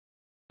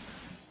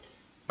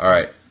All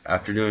right.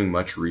 After doing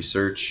much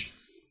research,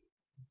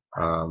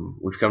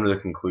 we've come to the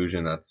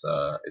conclusion that's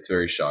it's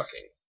very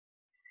shocking.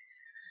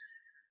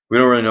 We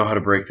don't really know how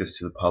to break this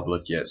to the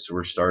public yet, so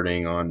we're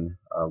starting on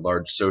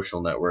large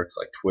social networks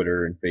like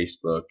Twitter and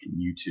Facebook and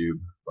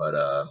YouTube.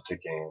 But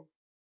Sticking.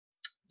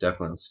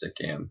 definitely on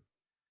Stickam.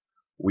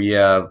 We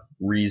have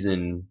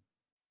reason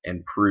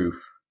and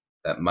proof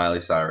that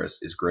Miley Cyrus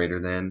is greater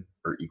than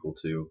or equal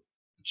to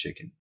a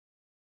chicken.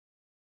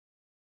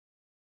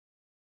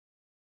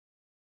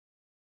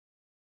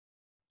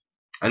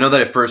 I know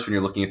that at first when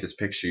you're looking at this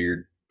picture,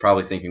 you're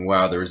probably thinking,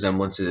 "Wow, the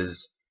resemblance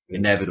is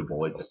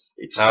inevitable.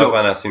 It's How so have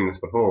I not seen this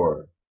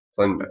before? It's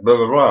like blah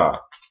blah blah.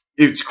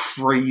 it's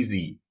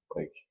crazy."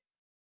 Like,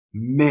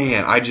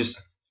 man, I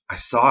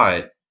saw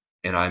it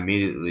and I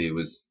immediately it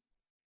was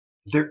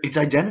there. It's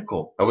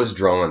identical. I was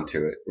drawn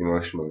to it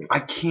emotionally. I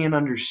can't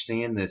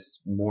understand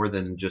this more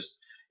than just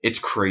it's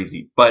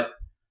crazy, but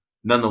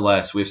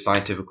nonetheless, we have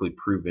scientifically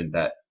proven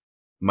that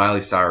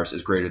Miley Cyrus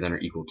is greater than or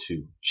equal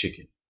to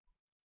chicken.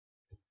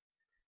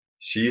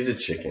 She's a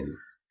chicken.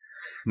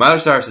 Miley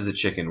Cyrus is a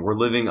chicken. We're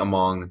living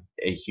among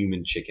a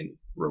human chicken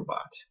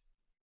robot.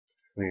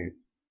 Wait.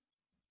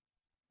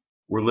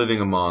 We're living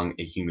among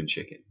a human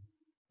chicken.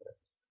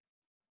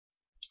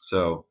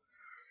 So,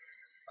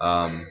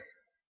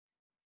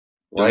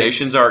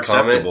 donations are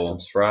acceptable.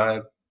 Comment,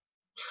 subscribe.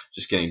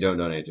 Just kidding. Don't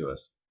donate to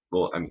us.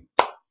 Well, I mean,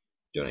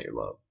 donate your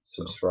love.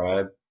 So,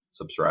 Subscribe.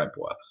 subscribe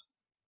to us.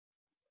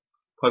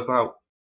 Plug out.